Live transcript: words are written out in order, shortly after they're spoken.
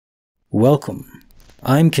Welcome.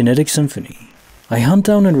 I'm Kinetic Symphony. I hunt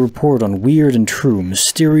down and report on weird and true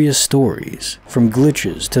mysterious stories, from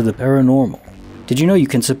glitches to the paranormal. Did you know you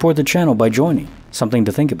can support the channel by joining? Something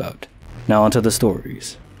to think about. Now onto the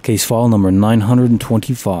stories. Case file number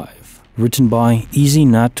 925, written by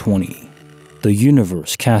EasyNat20. The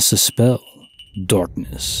universe casts a spell.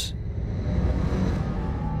 Darkness.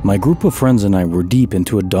 My group of friends and I were deep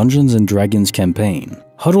into a Dungeons & Dragons campaign,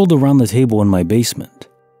 huddled around the table in my basement.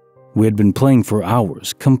 We had been playing for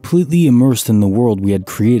hours, completely immersed in the world we had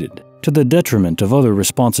created, to the detriment of other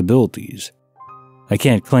responsibilities. I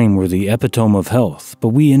can't claim we're the epitome of health, but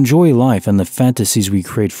we enjoy life and the fantasies we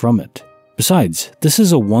create from it. Besides, this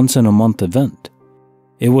is a once-in-a-month event.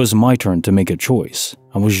 It was my turn to make a choice.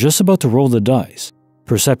 I was just about to roll the dice,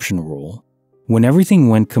 perception roll, when everything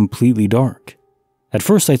went completely dark. At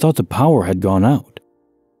first I thought the power had gone out.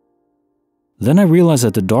 Then I realized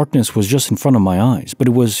that the darkness was just in front of my eyes, but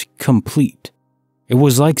it was complete. It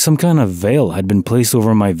was like some kind of veil had been placed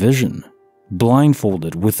over my vision,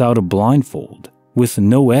 blindfolded without a blindfold, with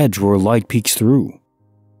no edge where light peeks through.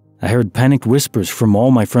 I heard panicked whispers from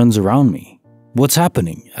all my friends around me. "What's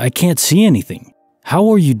happening? I can't see anything. How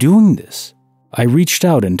are you doing this?" I reached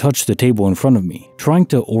out and touched the table in front of me, trying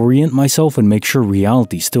to orient myself and make sure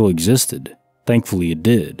reality still existed. Thankfully it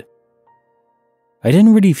did. I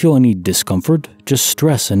didn't really feel any discomfort, just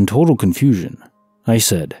stress and total confusion. I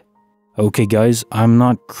said, "Okay guys, I'm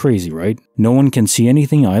not crazy, right? No one can see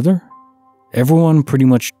anything either?" Everyone pretty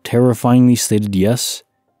much terrifyingly stated yes.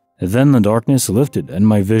 Then the darkness lifted and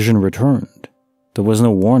my vision returned. There was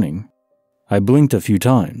no warning. I blinked a few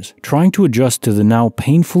times, trying to adjust to the now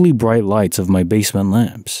painfully bright lights of my basement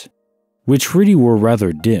lamps, which really were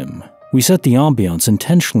rather dim. We set the ambiance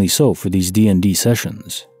intentionally so for these D&D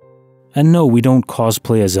sessions. And no, we don't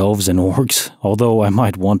cosplay as elves and orcs, although I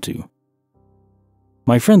might want to.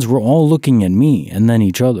 My friends were all looking at me and then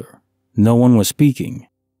each other. No one was speaking.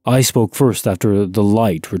 I spoke first after the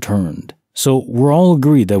light returned. So we're all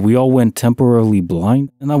agreed that we all went temporarily blind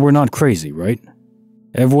and that we're not crazy, right?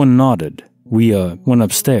 Everyone nodded. We went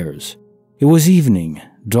upstairs. It was evening,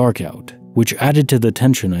 dark out, which added to the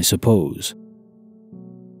tension, I suppose.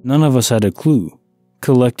 None of us had a clue.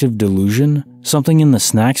 Collective delusion? Something in the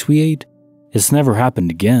snacks we ate? It's never happened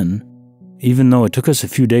again. Even though it took us a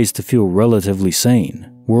few days to feel relatively sane,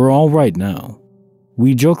 we're all right now.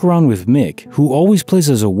 We joke around with Mick, who always plays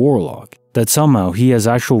as a warlock, that somehow he has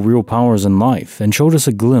actual real powers in life and showed us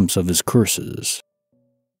a glimpse of his curses.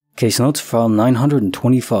 Case notes file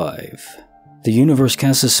 925. The universe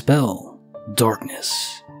casts a spell.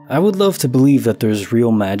 Darkness. I would love to believe that there's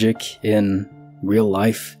real magic in real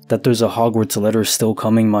life, that there's a Hogwarts letter still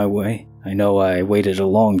coming my way. I know I waited a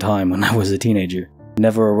long time when I was a teenager.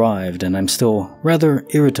 Never arrived, and I'm still rather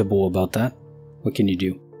irritable about that. What can you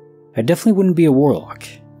do? I definitely wouldn't be a warlock.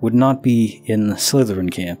 Would not be in the Slytherin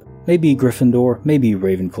camp. Maybe Gryffindor, maybe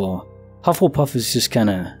Ravenclaw. Hufflepuff is just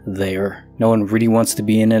kinda there. No one really wants to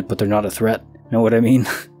be in it, but they're not a threat. Know what I mean?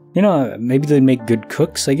 You know, maybe they make good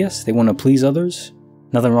cooks, I guess. They want to please others.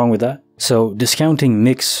 Nothing wrong with that. So, discounting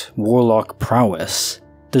Mick's warlock prowess,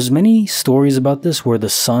 there's many stories about this where the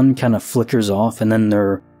sun kind of flickers off and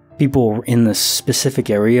then people in this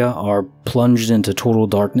specific area are plunged into total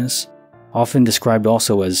darkness, often described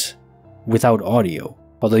also as without audio,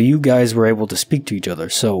 although you guys were able to speak to each other,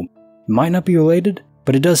 so might not be related,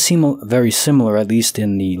 but it does seem very similar, at least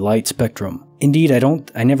in the light spectrum. Indeed,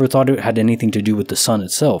 I never thought it had anything to do with the sun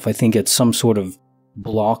itself. I think it's some sort of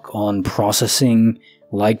block on processing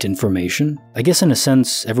light information. I guess in a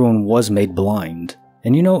sense, everyone was made blind.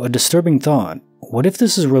 And you know, a disturbing thought, what if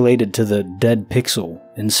this is related to the dead pixel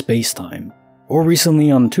in space-time? Or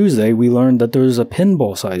recently on Tuesday, we learned that there's a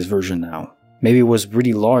pinball-sized version now. Maybe it was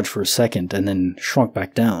really large for a second and then shrunk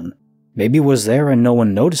back down. Maybe it was there and no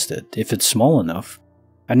one noticed it, if it's small enough.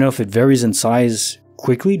 I don't know if it varies in size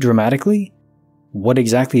quickly, dramatically, what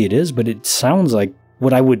exactly it is, but it sounds like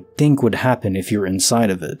what I would think would happen if you're inside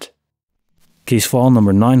of it. Case file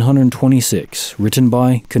number 926, written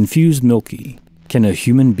by confusedmilky. Can a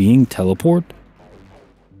human being teleport?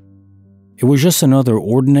 It was just another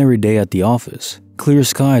ordinary day at the office, clear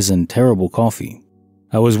skies and terrible coffee.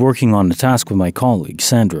 I was working on a task with my colleague,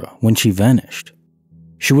 Sandra, when she vanished.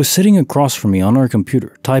 She was sitting across from me on our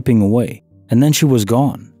computer, typing away, and then she was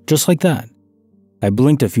gone, just like that. I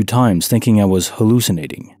blinked a few times thinking I was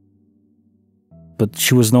hallucinating. But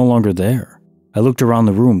she was no longer there. I looked around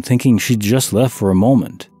the room thinking she'd just left for a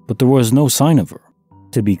moment, but there was no sign of her.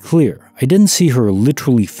 To be clear, I didn't see her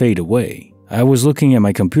literally fade away. I was looking at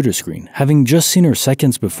my computer screen, having just seen her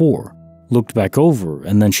seconds before, looked back over,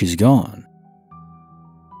 and then she's gone.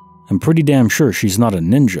 I'm pretty damn sure she's not a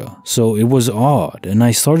ninja, so it was odd and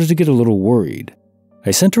I started to get a little worried.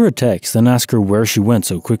 I sent her a text and asked her where she went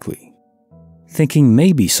so quickly. Thinking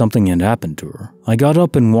maybe something had happened to her, I got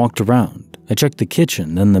up and walked around. I checked the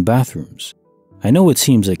kitchen, then the bathrooms. I know it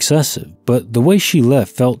seems excessive, but the way she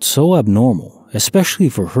left felt so abnormal, especially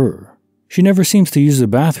for her. She never seems to use the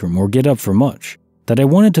bathroom or get up for much, that I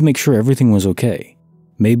wanted to make sure everything was okay.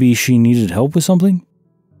 Maybe she needed help with something?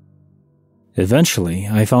 Eventually,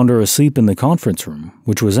 I found her asleep in the conference room,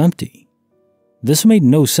 which was empty. This made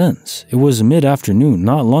no sense. It was mid-afternoon,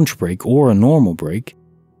 not lunch break or a normal break.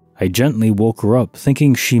 I gently woke her up,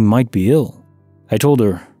 thinking she might be ill. I told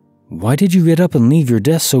her, "Why did you get up and leave your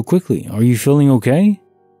desk so quickly? Are you feeling okay?"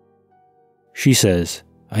 She says,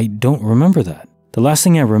 "I don't remember that. The last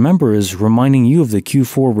thing I remember is reminding you of the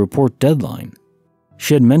Q4 report deadline."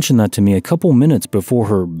 She had mentioned that to me a couple minutes before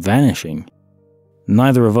her vanishing.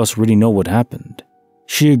 Neither of us really know what happened.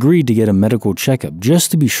 She agreed to get a medical checkup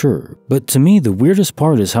just to be sure, but to me the weirdest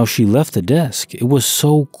part is how she left the desk. It was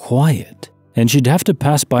so quiet, and she'd have to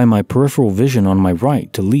pass by my peripheral vision on my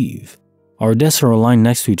right to leave. Our desks are aligned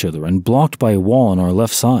next to each other and blocked by a wall on our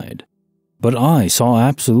left side. But I saw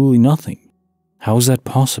absolutely nothing. How is that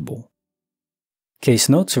possible? Case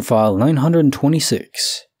notes for file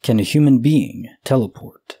 926. Can a human being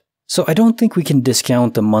teleport? So I don't think we can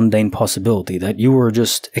discount the mundane possibility that you were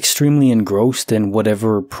just extremely engrossed in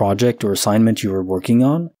whatever project or assignment you were working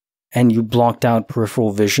on, and you blocked out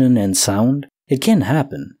peripheral vision and sound. It can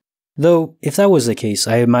happen. Though, if that was the case,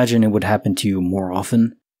 I imagine it would happen to you more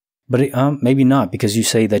often. But maybe not, because you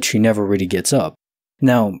say that she never really gets up.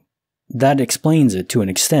 Now, that explains it to an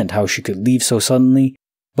extent, how she could leave so suddenly,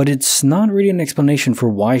 but it's not really an explanation for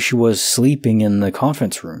why she was sleeping in the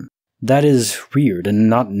conference room. That is weird, and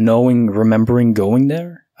not remembering going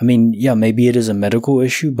there? I mean, yeah, maybe it is a medical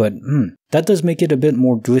issue, but that does make it a bit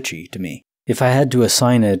more glitchy to me. If I had to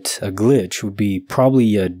assign it a glitch, it would be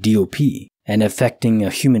probably a DOP, and affecting a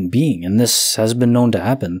human being, and this has been known to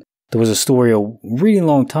happen. There was a story a really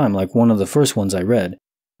long time, like one of the first ones I read,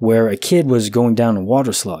 where a kid was going down a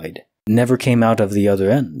water slide, never came out of the other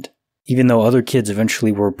end. Even though other kids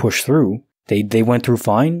eventually were pushed through, they went through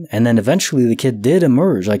fine, and then eventually the kid did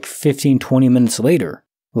emerge like 15-20 minutes later,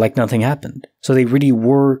 like nothing happened. So they really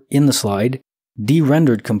were in the slide,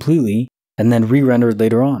 de-rendered completely, and then re-rendered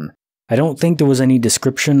later on. I don't think there was any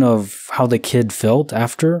description of how the kid felt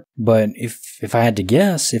after, but if I had to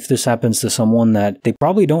guess, if this happens to someone, that they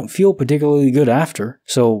probably don't feel particularly good after.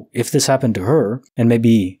 So if this happened to her, and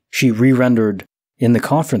maybe she re-rendered in the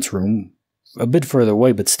conference room, a bit further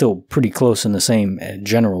away, but still pretty close in the same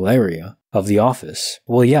general area of the office,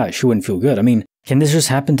 well, yeah, she wouldn't feel good. I mean, can this just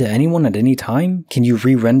happen to anyone at any time? Can you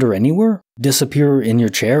re-render anywhere? Disappear in your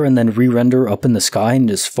chair and then re-render up in the sky and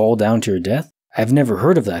just fall down to your death? I've never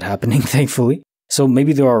heard of that happening, thankfully. So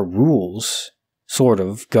maybe there are rules, sort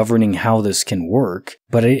of, governing how this can work,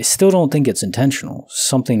 but I still don't think it's intentional.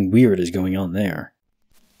 Something weird is going on there.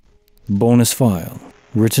 Bonus file.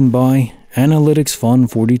 Written by Analytics Fun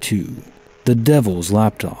 42. The Devil's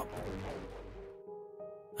Laptop.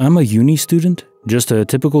 I'm a uni student, just a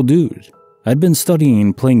typical dude. I'd been studying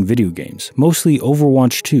and playing video games, mostly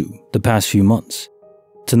Overwatch 2, the past few months.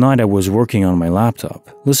 Tonight I was working on my laptop,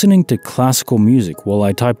 listening to classical music while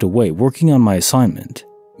I typed away, working on my assignment.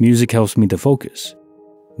 Music helps me to focus.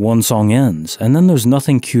 One song ends, and then there's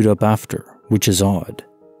nothing queued up after, which is odd.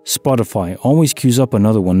 Spotify always queues up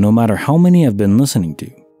another one no matter how many I've been listening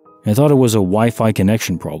to. I thought it was a Wi-Fi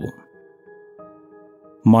connection problem.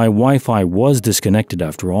 My Wi-Fi was disconnected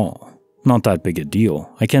after all. Not that big a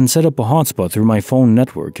deal. I can set up a hotspot through my phone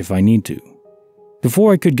network if I need to.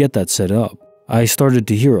 Before I could get that set up, I started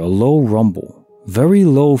to hear a low rumble, very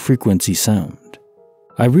low frequency sound.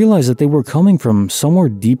 I realized that they were coming from somewhere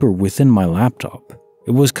deeper within my laptop.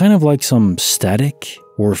 It was kind of like some static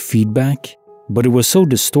or feedback, but it was so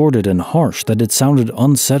distorted and harsh that it sounded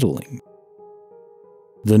unsettling.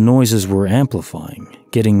 The noises were amplifying,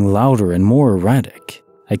 getting louder and more erratic.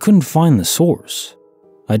 I couldn't find the source.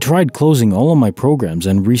 I tried closing all of my programs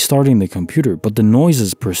and restarting the computer, but the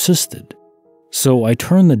noises persisted. So I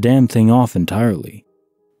turned the damn thing off entirely.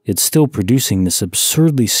 It's still producing this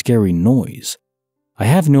absurdly scary noise. I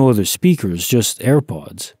have no other speakers, just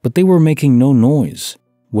AirPods, but they were making no noise.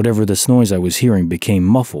 Whatever this noise I was hearing became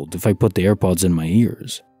muffled if I put the AirPods in my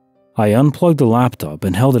ears. I unplugged the laptop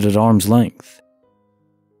and held it at arm's length.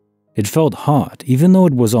 It felt hot, even though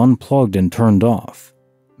it was unplugged and turned off.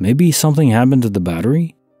 Maybe something happened to the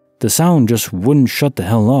battery? The sound just wouldn't shut the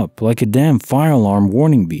hell up, like a damn fire alarm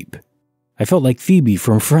warning beep. I felt like Phoebe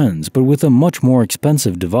from Friends, but with a much more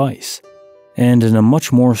expensive device. and in a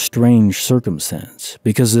much more strange circumstance,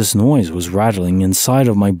 because this noise was rattling inside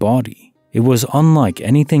of my body. It was unlike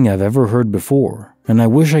anything I've ever heard before, and I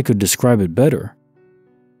wish I could describe it better.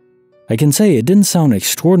 I can say it didn't sound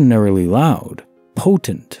extraordinarily loud.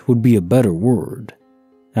 Potent would be a better word.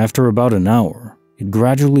 After about an hour, it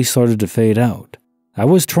gradually started to fade out. I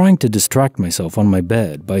was trying to distract myself on my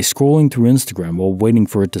bed by scrolling through Instagram while waiting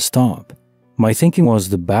for it to stop. My thinking was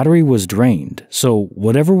the battery was drained, so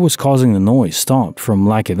whatever was causing the noise stopped from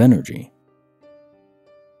lack of energy.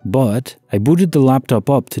 But I booted the laptop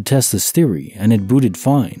up to test this theory, and it booted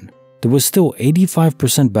fine. There was still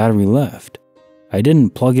 85% battery left. I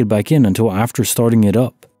didn't plug it back in until after starting it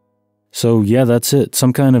up. So yeah, that's it,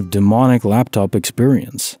 some kind of demonic laptop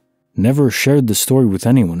experience. Never shared the story with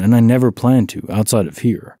anyone, and I never plan to outside of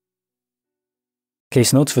here.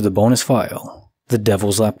 Case notes for the bonus file: the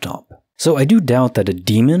devil's laptop. So I do doubt that a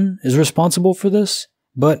demon is responsible for this,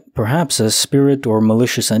 but perhaps a spirit or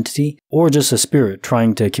malicious entity, or just a spirit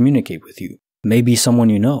trying to communicate with you. Maybe someone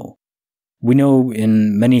you know. We know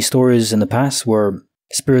in many stories in the past where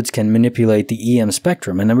spirits can manipulate the EM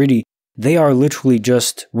spectrum, and they are literally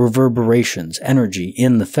just reverberations, energy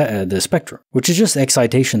in the spectrum, which is just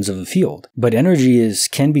excitations of a field. But energy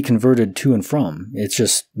can be converted to and from. It's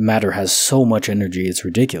just matter has so much energy, it's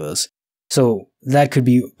ridiculous. So that could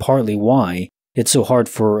be partly why it's so hard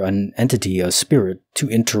for an entity, a spirit, to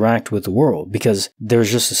interact with the world, because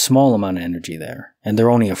there's just a small amount of energy there, and they're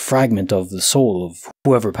only a fragment of the soul of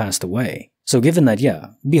whoever passed away. So given that,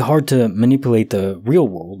 yeah, it'd be hard to manipulate the real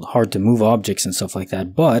world, hard to move objects and stuff like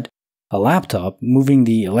that, but a laptop, moving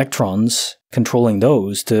the electrons, controlling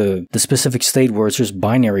those to the specific state where it's just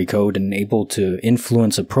binary code and able to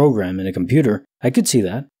influence a program in a computer, I could see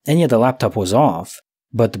that. And yet the laptop was off,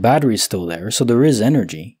 but the battery is still there, so there is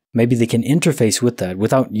energy. Maybe they can interface with that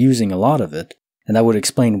without using a lot of it, and that would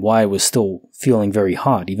explain why it was still feeling very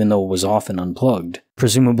hot, even though it was off and unplugged.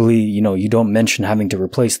 Presumably, you don't mention having to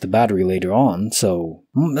replace the battery later on, so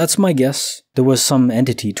that's my guess. There was some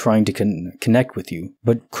entity trying to connect with you,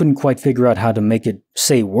 but couldn't quite figure out how to make it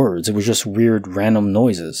say words. It was just weird, random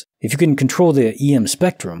noises. If you can control the EM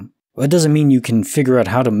spectrum, well, it doesn't mean you can figure out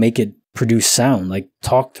how to make it produce sound, like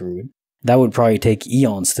talk through it. That would probably take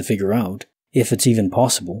eons to figure out, if it's even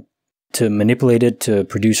possible. To manipulate it to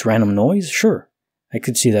produce random noise? Sure. I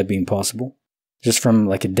could see that being possible. Just from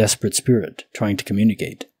like a desperate spirit trying to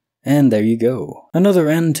communicate. And there you go. Another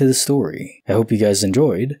end to the story. I hope you guys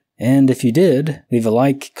enjoyed. And if you did, leave a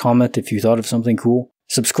like, comment if you thought of something cool.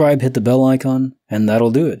 Subscribe, hit the bell icon, and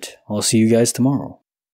that'll do it. I'll see you guys tomorrow.